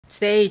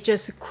Today,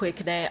 just a quick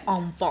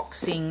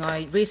unboxing.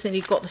 I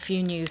recently got a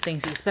few new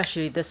things,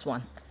 especially this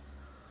one.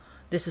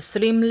 This is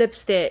slim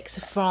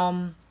lipsticks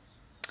from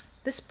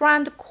this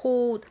brand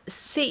called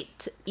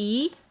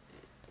SIT.E.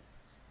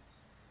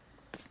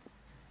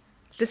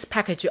 This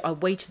package I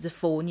waited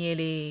for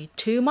nearly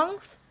 2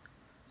 months.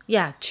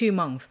 Yeah, 2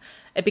 months.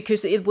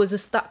 Because it was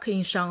stuck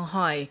in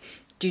Shanghai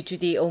due to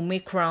the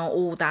Omicron,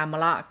 all that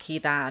malarkey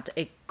that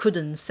it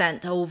couldn't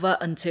send over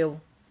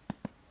until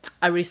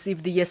I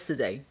received it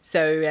yesterday.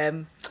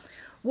 So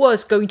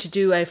was going to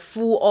do a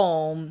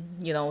full-on,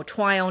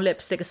 try on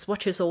lipstick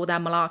swatches, all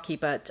that malarkey,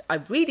 but I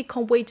really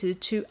can't wait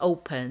to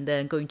open.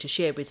 Then going to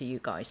share with you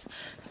guys.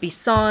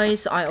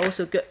 Besides, I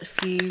also got a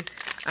few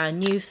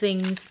new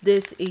things.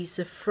 This is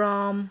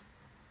from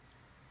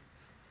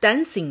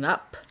Dancing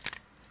Up.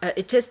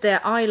 It is their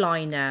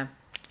eyeliner,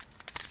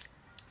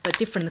 a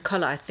different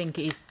color. I think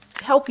is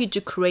help you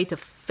to create a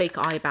fake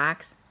eye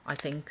bags, I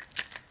think,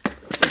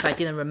 if I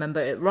didn't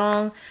remember it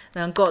wrong.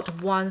 Then I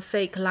got one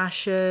fake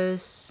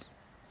lashes.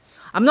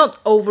 I'm not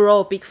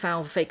overall a big fan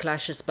of fake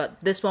lashes,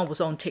 but this one was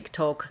on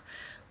TikTok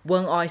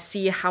when I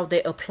see how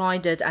they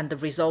applied it, and the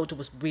result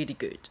was really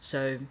good.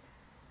 So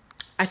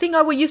I think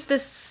I will use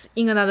this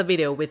in another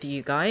video with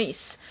you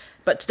guys.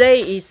 But today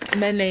is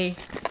mainly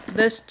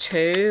this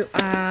two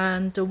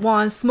and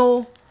one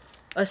small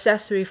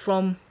accessory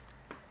from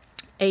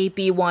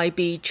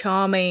abyb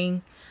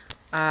Charming.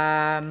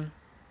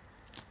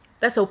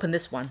 Let's open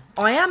this one.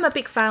 I am a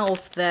big fan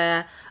of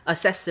their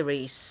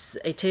accessories.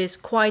 It is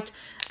quite,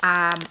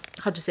 how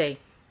to say,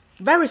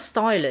 very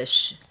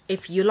stylish.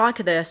 If you like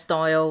their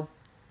style,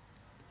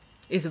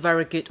 it's a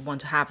very good one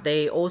to have.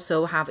 They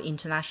also have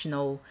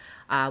international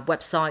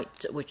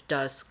website which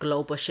does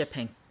global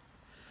shipping.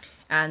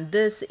 And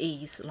this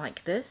is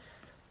like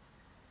this.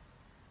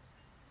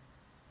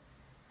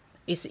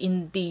 It's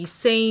in the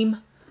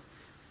same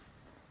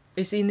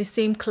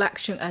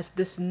collection as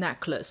this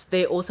necklace.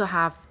 They also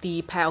have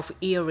the pair of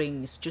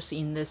earrings just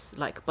in this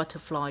like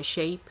butterfly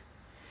shape.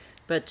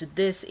 But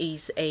this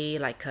is a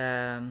like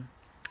a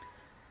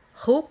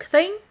hook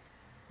thing.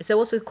 Is that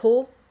what's it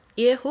called?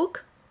 Ear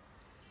hook.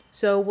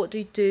 So what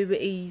you do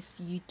is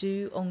you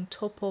do on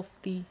top of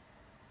the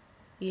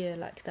ear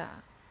like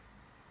that.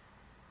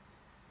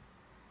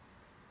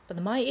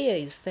 But my ear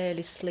is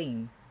fairly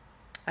slim.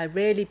 I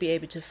rarely be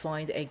able to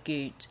find a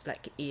good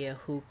like ear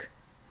hook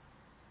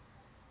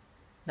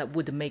that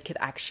would make it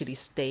actually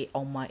stay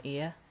on my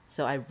ear.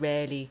 So I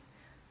rarely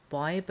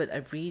buy it, but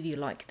I really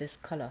like this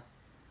color.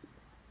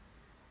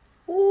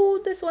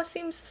 Oh, this one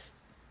seems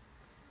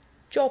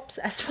jobs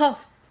as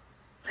well.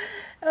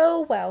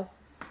 Oh well.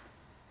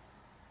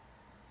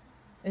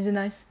 Is it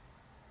nice?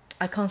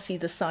 I can't see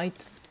the side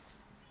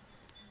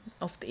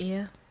of the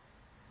ear.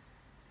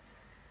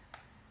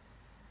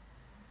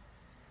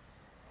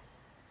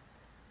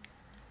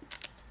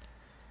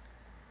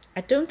 I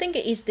don't think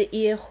it is the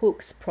ear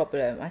hook's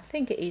problem. I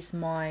think it is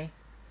my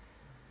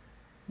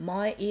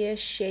ear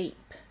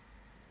shape.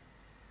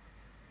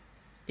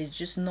 It's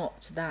just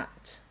not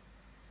that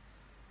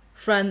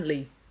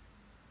friendly.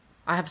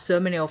 I have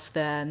so many of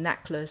the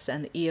necklace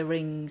and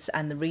earrings,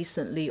 and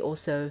recently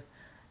also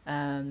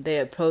they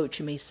approached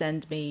me,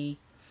 sent me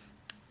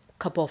a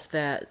couple of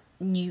their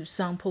new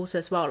samples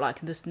as well.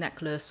 Like this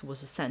necklace was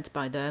sent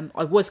by them.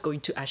 I was going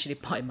to actually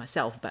buy it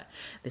myself, but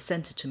they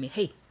sent it to me.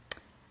 Hey,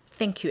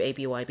 thank you,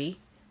 abyb.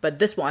 But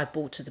this one I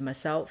bought it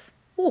myself.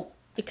 Oh,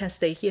 it can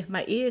stay here.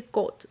 My ear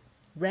got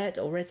red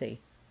already.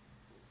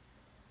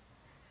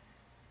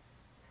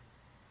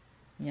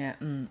 Yeah,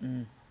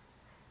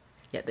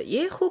 yeah. The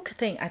ear hook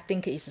thing, I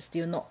think is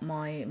still not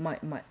my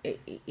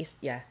it's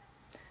yeah,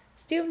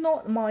 still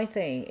not my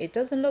thing. It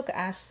doesn't look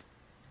as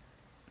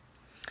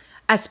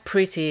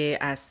pretty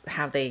as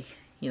how they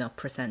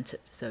present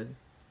it. So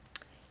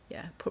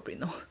yeah, probably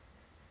not.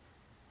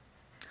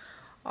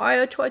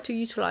 I try to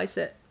utilize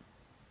it.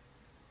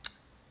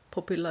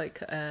 Probably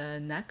like a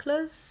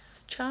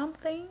necklace charm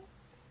thing.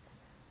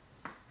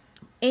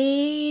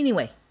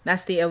 Anyway,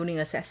 that's the only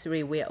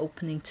accessory we're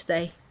opening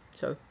today.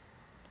 So,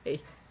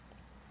 hey.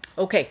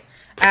 Okay.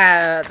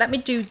 Let me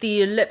do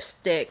the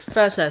lipstick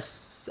first,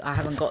 as I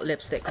haven't got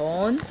lipstick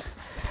on.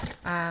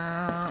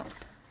 I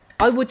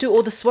would do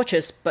all the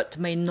swatches, but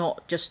may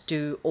not just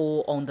do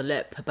all on the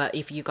lip. But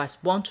if you guys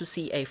want to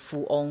see a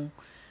full-on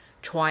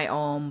try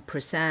on,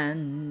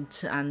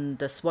 present, and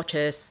the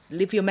swatches,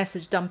 leave your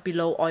message down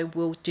below. I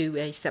will do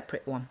a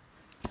separate one.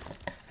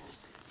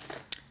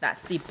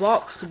 That's the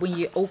box. When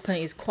you open,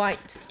 it's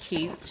quite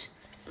cute.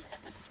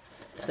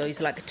 So it's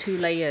like 2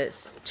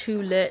 layers,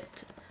 2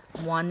 lit.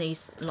 One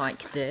is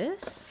like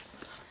this.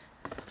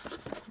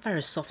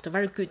 Very soft,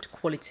 very good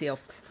quality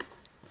of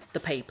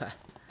the paper.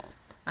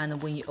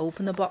 And when you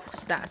open the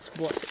box, that's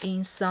what's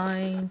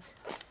inside.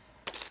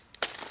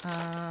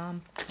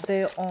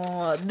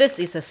 This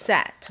is a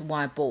set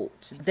one I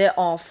bought. There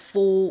are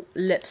 4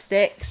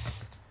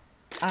 lipsticks,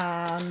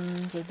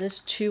 and this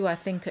 2 I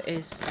think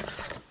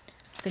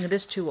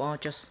these 2 are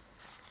just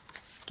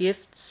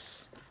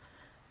gifts.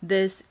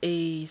 This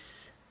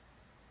is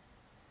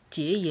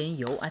洁颜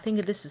油. I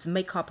think this is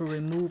makeup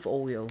remove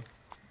oil.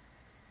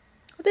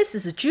 This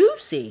is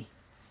Juicy.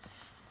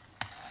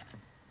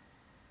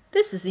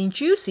 This is in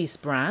Juicy's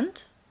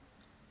brand.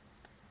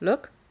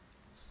 Look.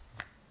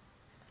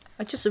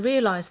 I just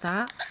realized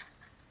that.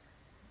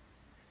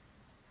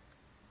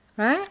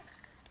 Right?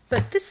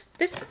 But this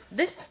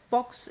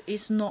box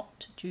is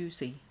not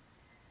Juicy.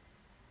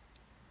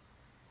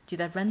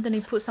 Did I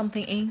randomly put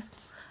something in?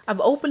 I've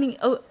only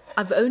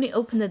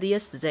opened it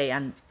yesterday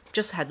and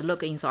just had a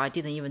look in, so I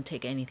didn't even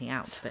take anything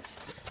out. But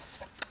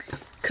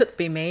could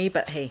be me,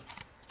 but hey.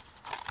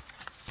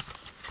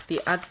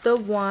 The other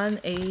one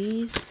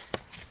is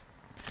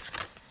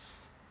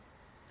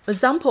a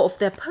sample of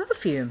their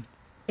perfume.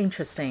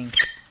 Interesting.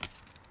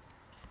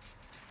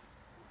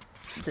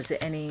 Does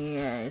it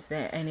is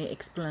there any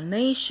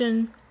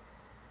explanation?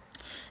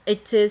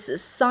 It is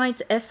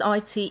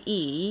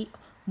SIT.E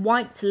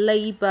White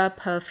Label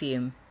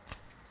perfume.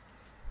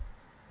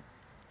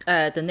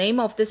 The name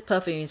of this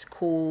perfume is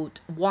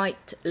called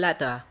White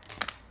Leather.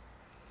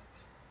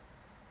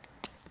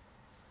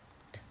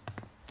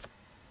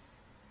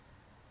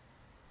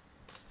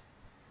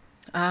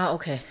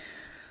 Okay.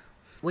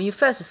 When you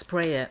first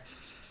spray it,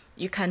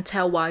 you can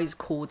tell why it's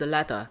called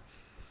leather.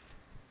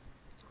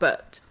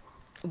 But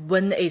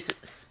when it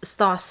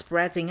starts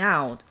spreading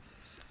out,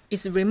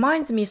 it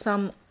reminds me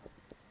some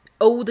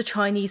old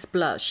Chinese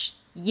blush,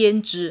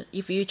 胭脂.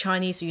 If you're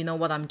Chinese, you know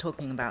what I'm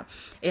talking about.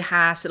 It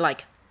has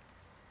like,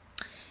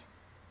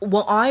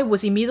 when I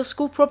was in middle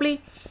school,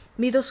 probably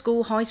middle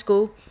school, high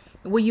school,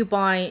 when you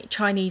buy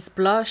Chinese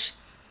blush,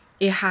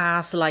 it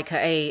has like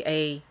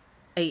a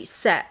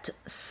set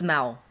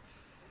smell.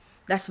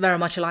 That's very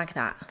much like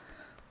that.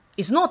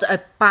 It's not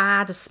a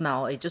bad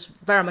smell. It just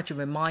very much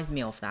reminds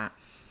me of that.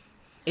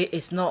 It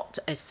is not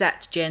a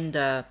set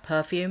gender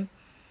perfume.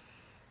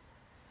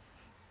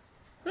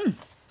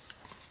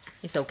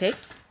 It's okay.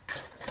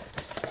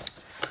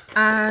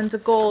 And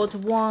got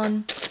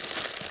one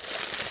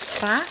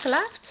bag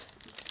left.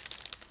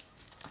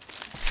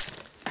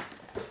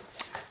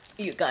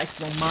 You guys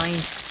won't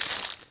mind.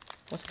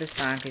 What's this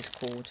bag is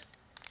called?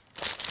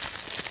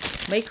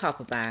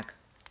 Makeup bag.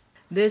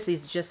 This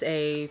is just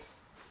a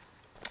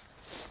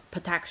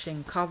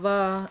protection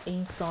cover.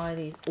 Inside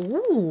is,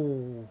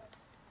 ooh,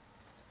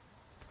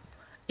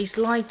 it's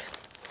like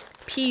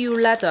PU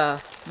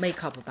leather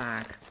makeup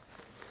bag.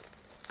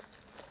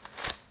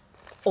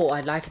 Oh,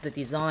 I like the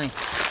design.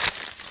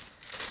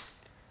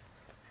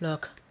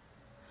 Look,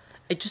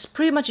 it just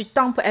pretty much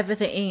dump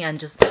everything in and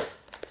just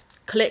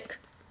click,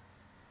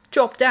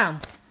 drop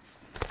down,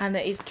 and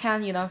it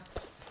can, you know,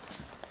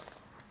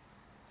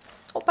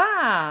 not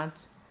bad.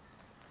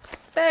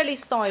 Fairly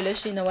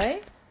stylish in a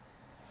way,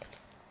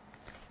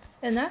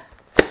 isn't it?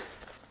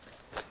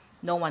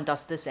 No one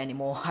does this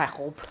anymore, I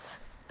hope.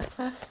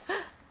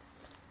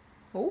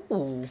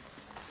 Ooh.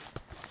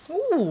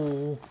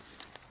 Ooh.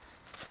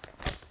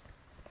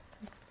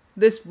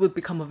 This would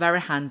become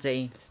very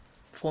handy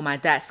for my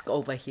desk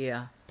over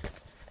here.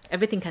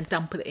 Everything can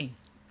dump it in.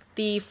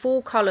 The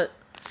full color,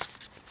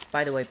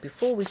 by the way,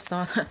 before we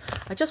start,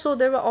 I just saw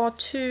there are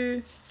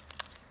two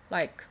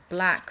like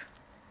black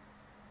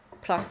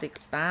plastic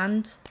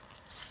band.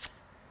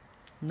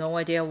 No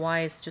idea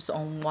why it's just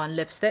on one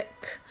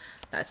lipstick.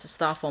 Let's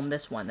start from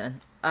this one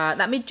then.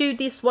 Let me do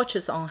these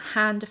swatches on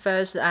hand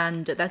first,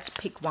 and let's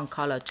pick one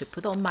color to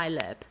put on my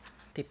lip.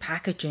 The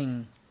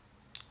packaging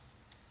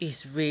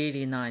is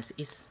really nice.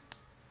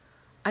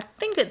 I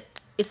think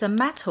it's a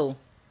metal.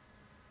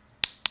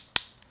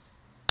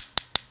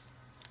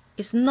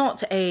 It's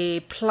not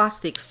a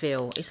plastic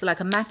feel. It's like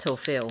a metal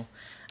feel.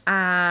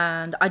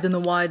 And I don't know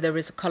why there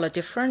is a color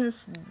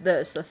difference.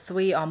 The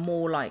three are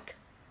more like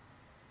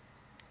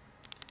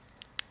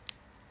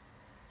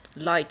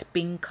light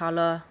pink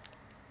color.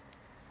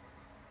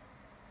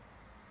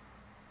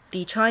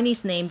 The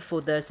Chinese name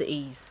for this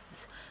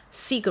is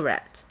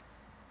cigarette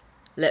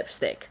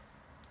lipstick.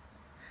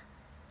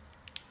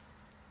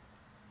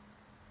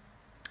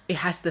 It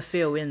has the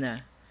feel in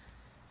there,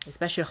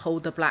 especially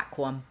hold the black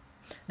one.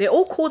 They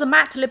all call the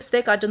matte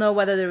lipstick. I don't know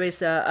whether there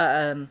is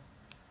a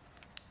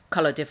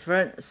color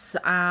difference.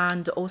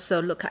 And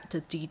also look at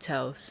the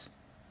details.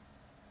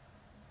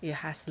 It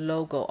has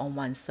logo on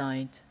one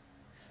side.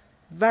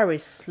 Very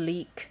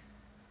sleek,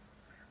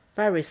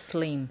 very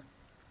slim.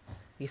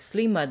 It's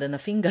slimmer than a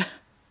finger.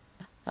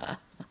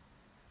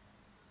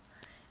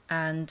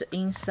 And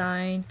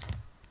inside,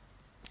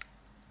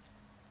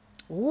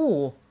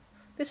 ooh,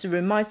 this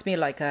reminds me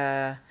like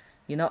a,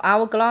 you know,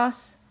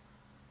 Hourglass,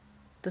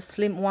 the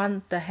slim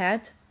one, the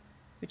head,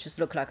 which just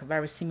look like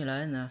very similar,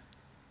 isn't it?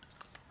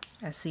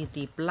 I see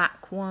the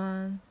black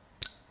one,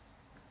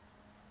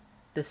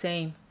 the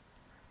same,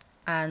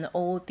 and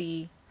all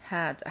the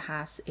head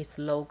has its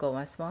logo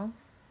as well.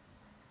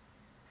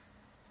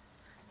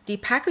 The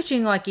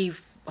packaging I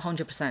give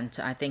 100%.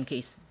 I think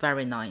is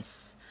very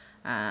nice,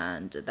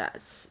 and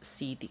that's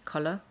see the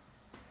color.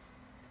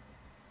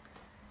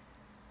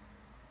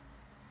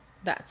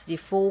 That's the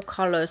full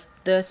colors.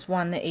 This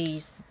one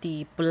is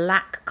the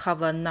black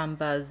cover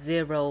number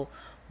 018.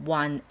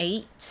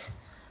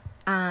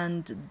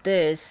 And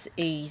this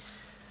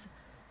is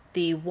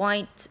the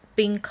white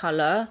bean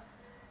color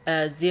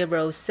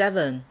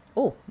 07.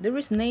 Oh, there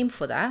is a name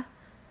for that.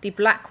 The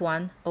black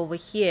one over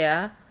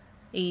here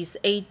is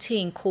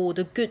 18,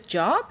 called Good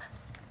Job.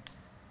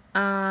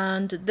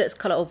 And this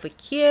color over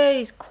here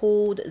is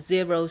called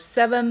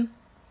 07,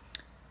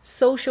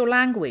 Social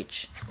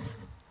Language.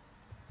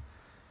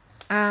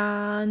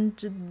 And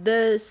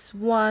this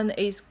one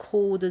is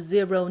called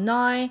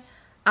 09,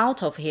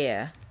 Out of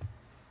Here.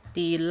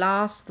 The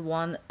last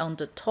one on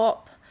the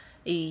top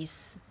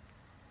is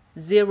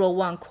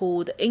 01,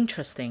 called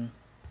Interesting.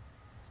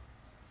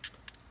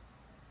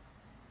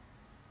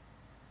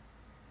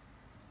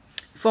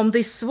 From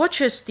the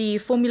swatches, the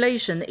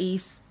formulation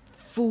is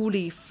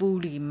fully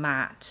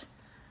matte.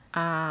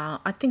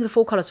 I think the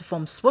four colors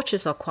from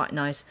swatches are quite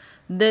nice.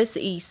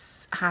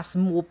 This has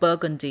more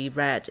burgundy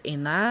red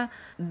in there.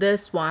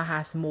 This one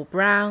has more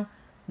brown.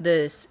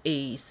 This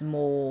is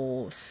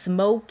more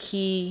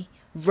smoky,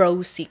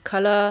 rosy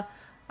color.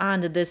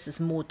 And this is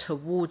more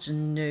towards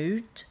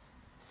nude.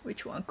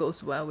 Which one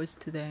goes well with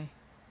today?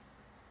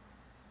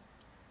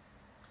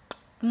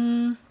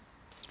 You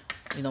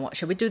know what,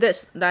 shall we do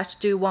this? Let's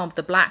do one of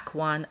the black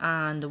one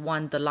and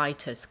one the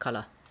lightest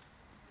color.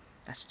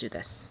 Let's do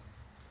this.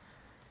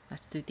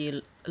 Let's do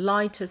the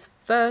lightest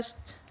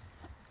first,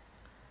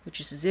 which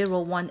is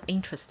 01,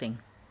 Interesting.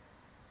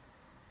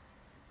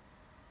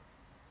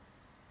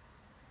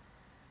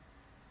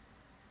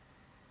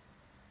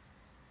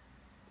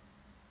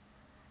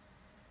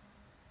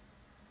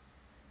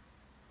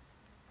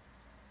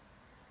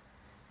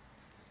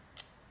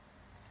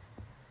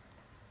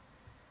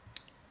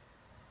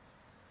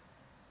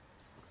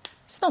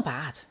 It's not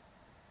bad.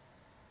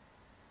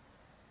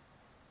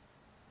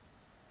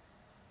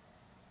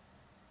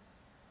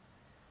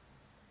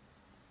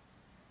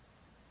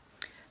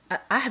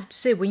 I have to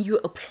say, when you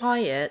apply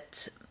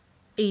it,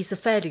 it's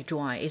fairly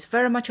dry. It's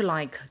very much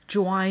like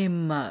dry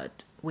mud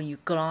when you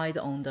glide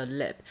on the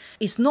lip.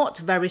 It's not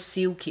very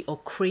silky or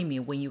creamy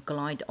when you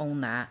glide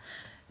on that,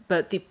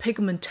 but the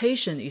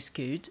pigmentation is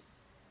good.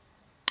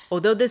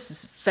 Although this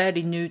is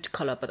fairly nude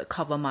color, but it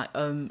covers my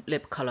own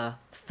lip color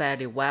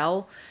fairly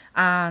well.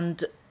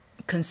 And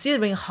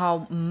considering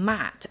how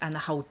matte and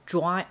how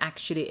dry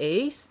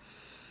actually is,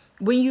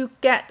 when you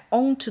get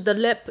onto the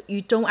lip,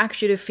 you don't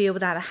actually feel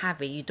that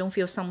heavy. You don't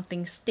feel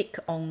something stick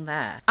on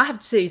there. I have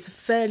to say it's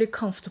fairly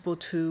comfortable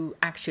to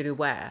actually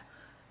wear.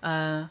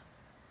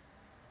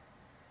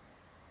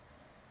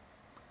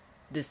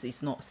 This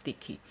is not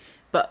sticky,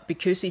 but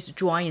because it's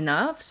dry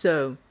enough,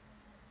 so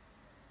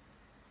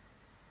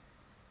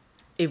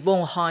it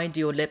won't hide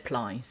your lip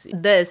lines.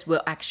 This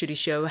will actually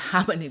show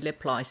how many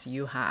lip lines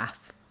you have.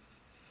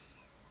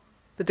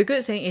 But the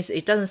good thing is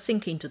it doesn't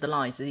sink into the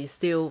lines. It's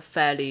still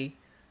fairly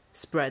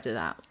spread it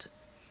out.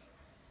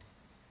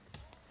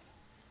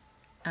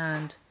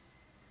 And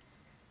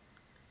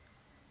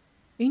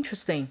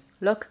interesting,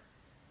 look,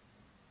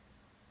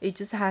 it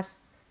just has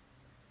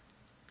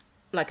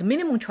like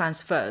minimum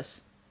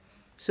transfers,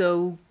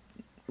 so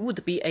it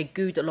would be a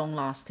good long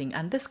lasting.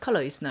 And this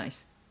color is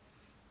nice.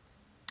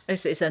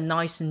 It's a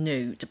nice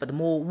nude, but a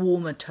more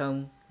warmer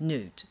tone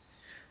nude.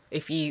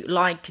 If you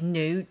like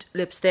nude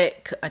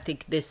lipstick, I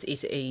think this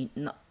is a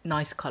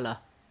nice color.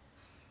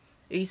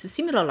 It's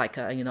similar, like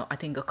you know, I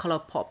think a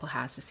Colourpop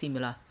has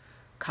similar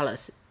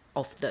colors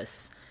of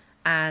this,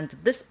 and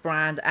this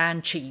brand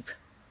and cheap,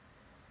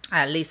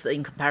 at least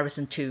in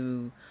comparison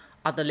to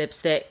other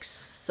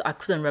lipsticks. I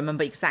couldn't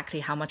remember exactly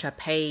how much I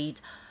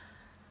paid.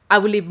 I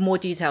will leave more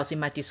details in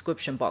my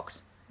description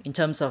box in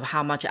terms of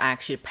how much I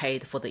actually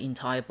paid for the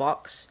entire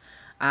box,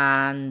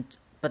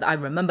 but I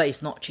remember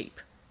it's not cheap.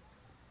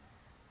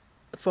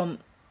 From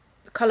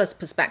the colors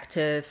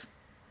perspective,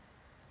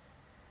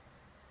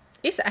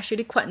 it's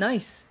actually quite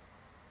nice.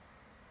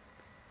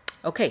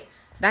 Okay,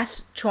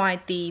 let's try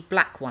the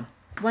black one.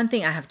 One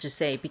thing I have to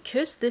say,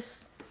 because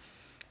this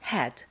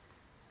head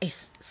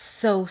is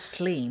so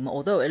slim,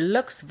 although it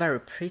looks very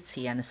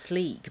pretty and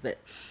sleek, but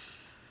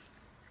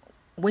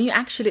when you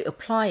actually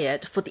apply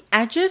it, for the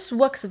edges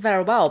works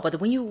very well, but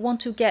when you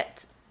want to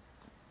get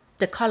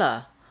the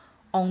color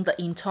on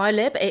the entire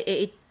lip,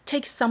 it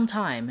takes some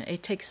time.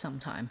 It takes some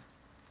time.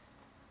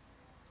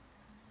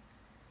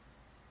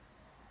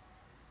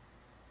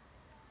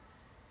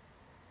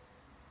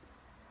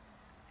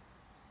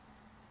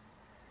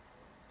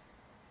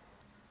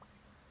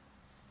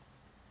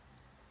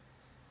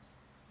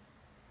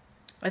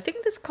 I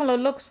think this color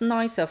looks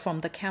nicer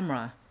from the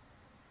camera.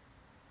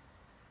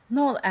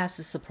 Not as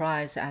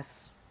surprised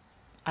as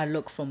I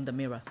look from the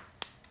mirror.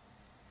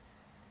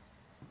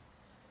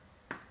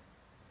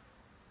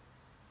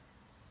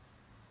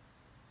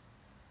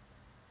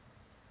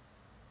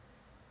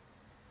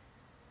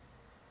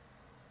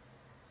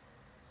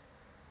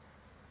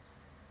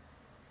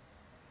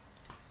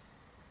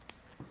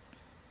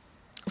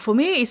 For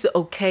me, it's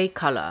okay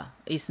color.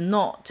 It's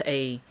not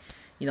a,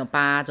 you know,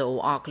 bad or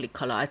ugly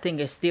color. I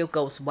think it still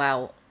goes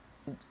well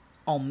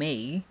on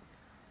me.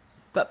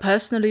 But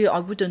personally, I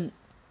wouldn't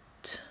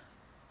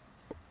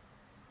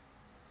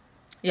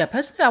Yeah,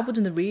 personally, I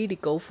wouldn't really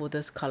go for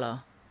this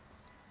color.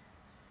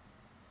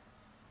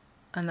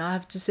 And I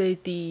have to say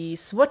the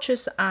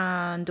swatches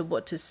and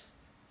what is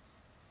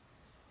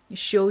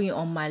showing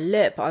on my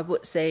lip, I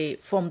would say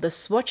from the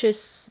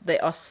swatches, they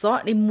are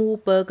slightly more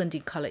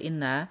burgundy color in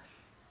there.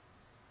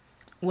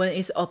 When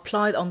it's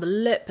applied on the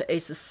lip,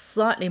 it's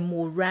slightly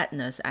more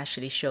redness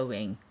actually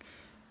showing.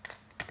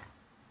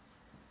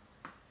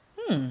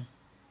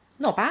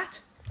 Not bad.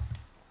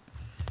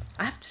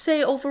 I have to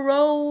say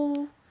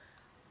overall,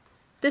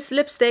 this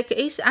lipstick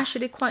is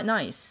actually quite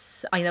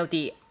nice. I know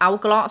the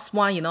hourglass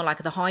one, you know,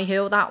 like the high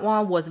heel, that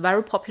one was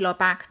very popular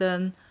back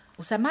then.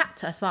 Was that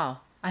matte as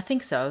well? I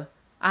think so.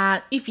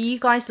 If you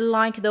guys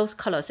like those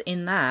colors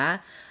in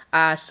there,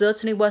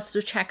 certainly worth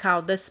to check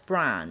out this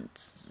brand.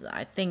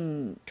 I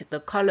think the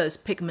colors,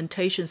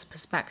 pigmentations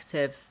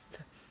perspective,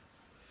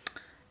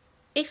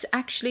 it's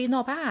actually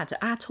not bad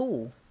at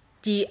all.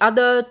 The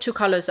other two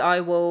colors,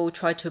 I will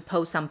try to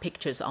post some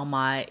pictures on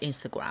my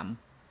Instagram.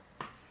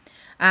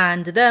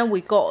 And then we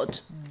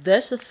got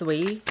this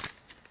three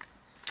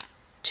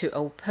to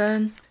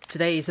open.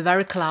 Today is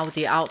very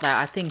cloudy out there.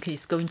 I think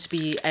it's going to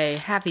be a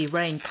heavy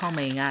rain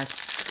coming as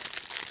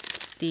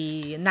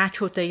the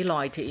natural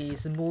daylight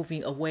is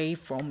moving away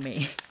from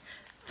me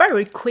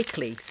very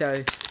quickly.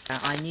 So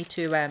I need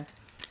to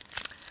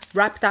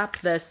wrap up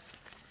this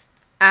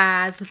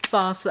as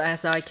fast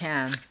as I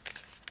can.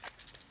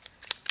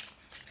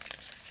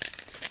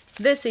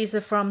 This is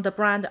from the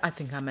brand, I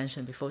think I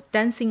mentioned before,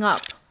 Dancing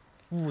Up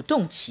舞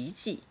动奇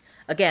迹.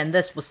 Again,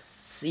 this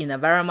was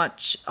very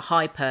much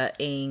hyper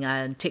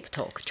in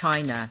TikTok,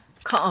 China.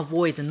 Can't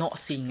avoid not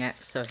seeing it.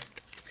 So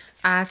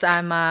as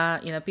I'm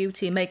a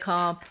beauty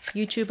makeup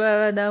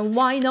YouTuber, then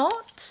why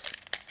not?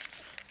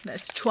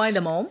 Let's try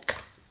them on.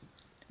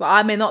 Well,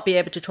 I may not be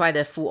able to try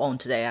the full on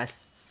today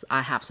as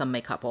I have some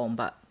makeup on,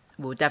 but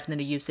we'll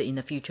definitely use it in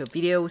the future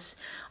videos.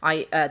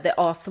 There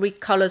are three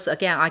colors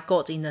again I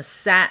got in a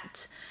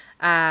set.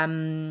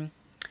 A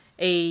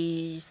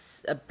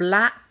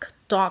black,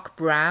 dark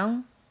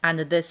brown, and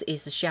this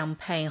is the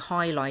champagne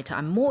highlighter.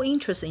 I'm more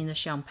interested in the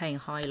champagne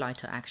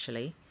highlighter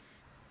actually.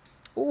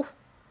 Oh,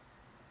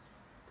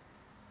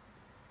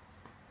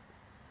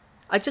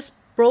 I just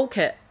broke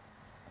it.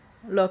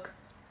 Look,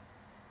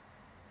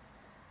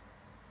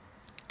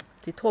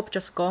 the top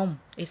just gone.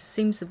 It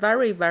seems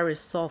very, very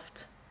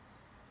soft,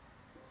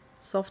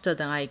 softer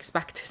than I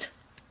expected.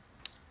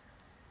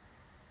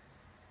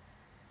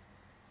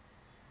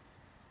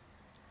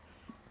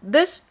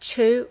 This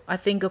two, I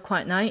think, are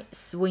quite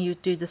nice when you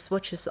do the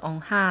swatches on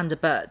hand,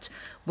 but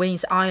when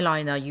it's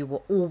eyeliner, you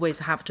will always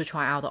have to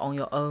try out on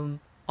your own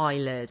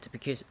eyelid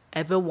because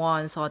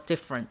everyone's are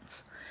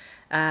different.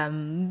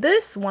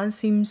 This one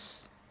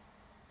seems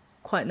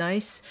quite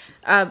nice.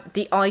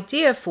 The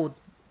idea for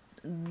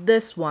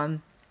this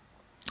one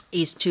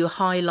is to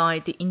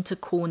highlight the inner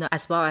corner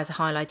as well as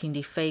highlighting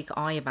the fake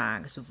eye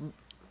bags.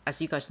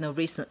 As you guys know,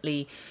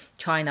 recently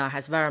China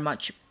has very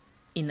much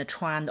in the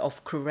trend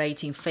of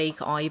creating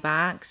fake eye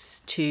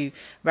bags to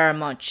very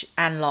much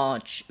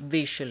enlarge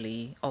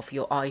visually of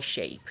your eye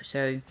shape.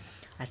 So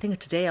I think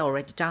today I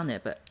already done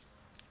it, but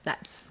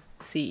let's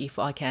see if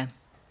I can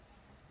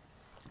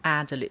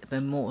add a little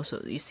bit more.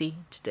 So you see,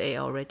 today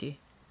I already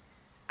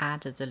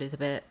added a little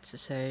bit.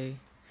 So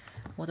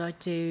what I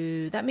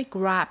do, let me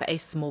grab a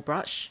small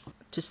brush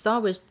to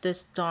start with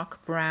this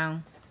dark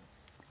brown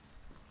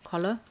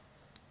color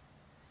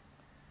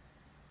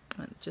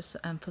and just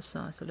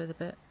emphasize a little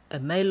bit.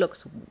 It may look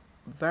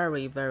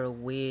very, very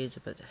weird,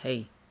 but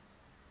hey,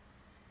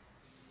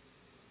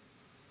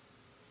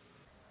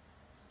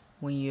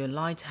 when you're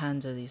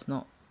light-handed, it's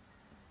not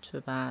too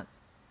bad.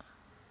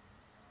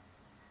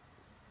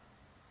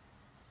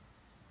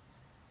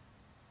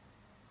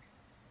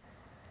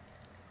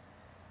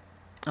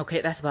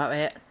 Okay, that's about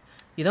it.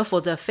 You know, for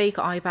the fake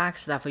eye bag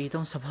stuff, you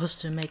don't supposed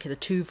to make it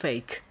too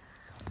fake.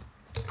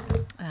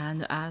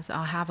 And as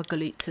I have a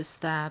glitters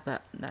there,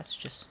 but let's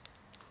just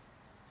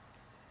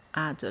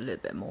add a little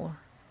bit more.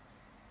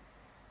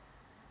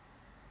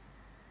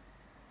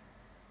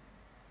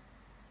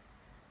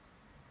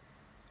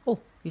 Oh,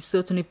 you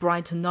certainly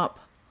brighten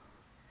up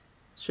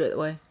straight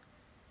away.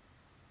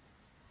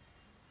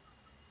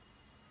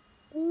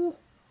 Oh,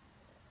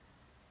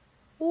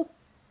 oh.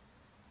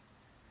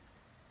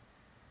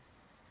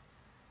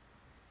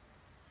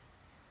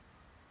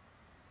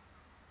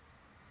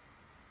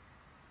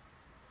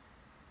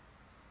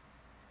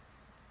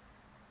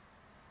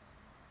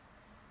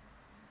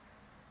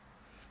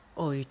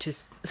 Oh, it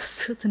is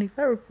certainly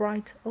very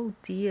bright. Oh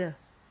dear.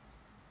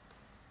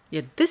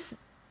 Yeah, this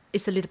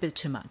is a little bit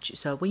too much.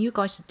 So when you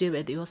guys do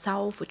it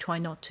yourself, try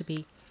not to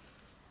be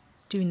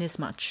doing this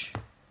much.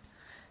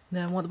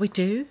 Then what we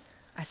do,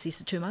 as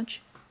it's too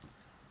much,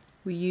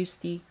 we use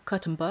the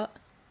cotton bud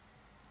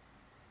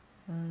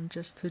and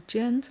just to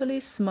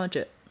gently smudge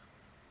it.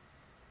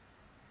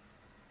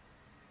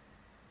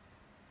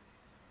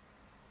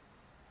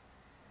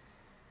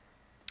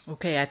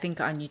 Okay, I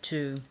think I need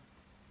to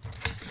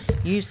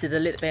use it a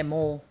little bit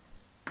more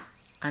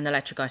and I'll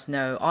let you guys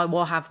know. I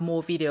will have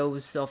more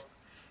videos of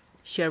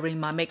sharing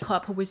my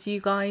makeup with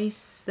you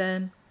guys,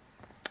 then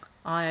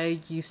I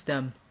use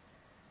them.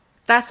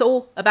 That's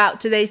all about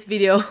today's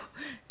video.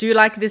 Do you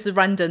like this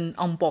random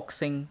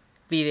unboxing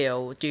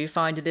video? Do you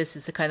find this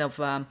is a kind of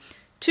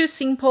too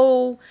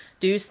simple?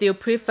 Do you still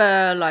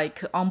prefer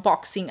like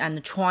unboxing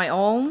and try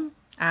on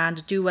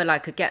and do a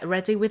like a get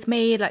ready with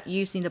me, like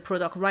using the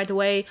product right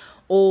away?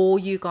 Or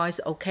you guys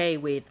okay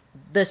with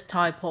this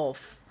type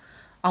of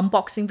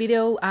unboxing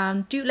video?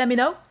 And do let me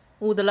know.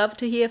 Would love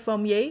to hear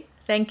from you.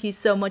 Thank you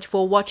so much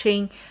for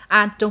watching,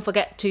 and don't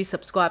forget to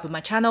subscribe to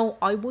my channel.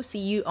 I will see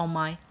you on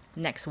my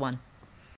next one.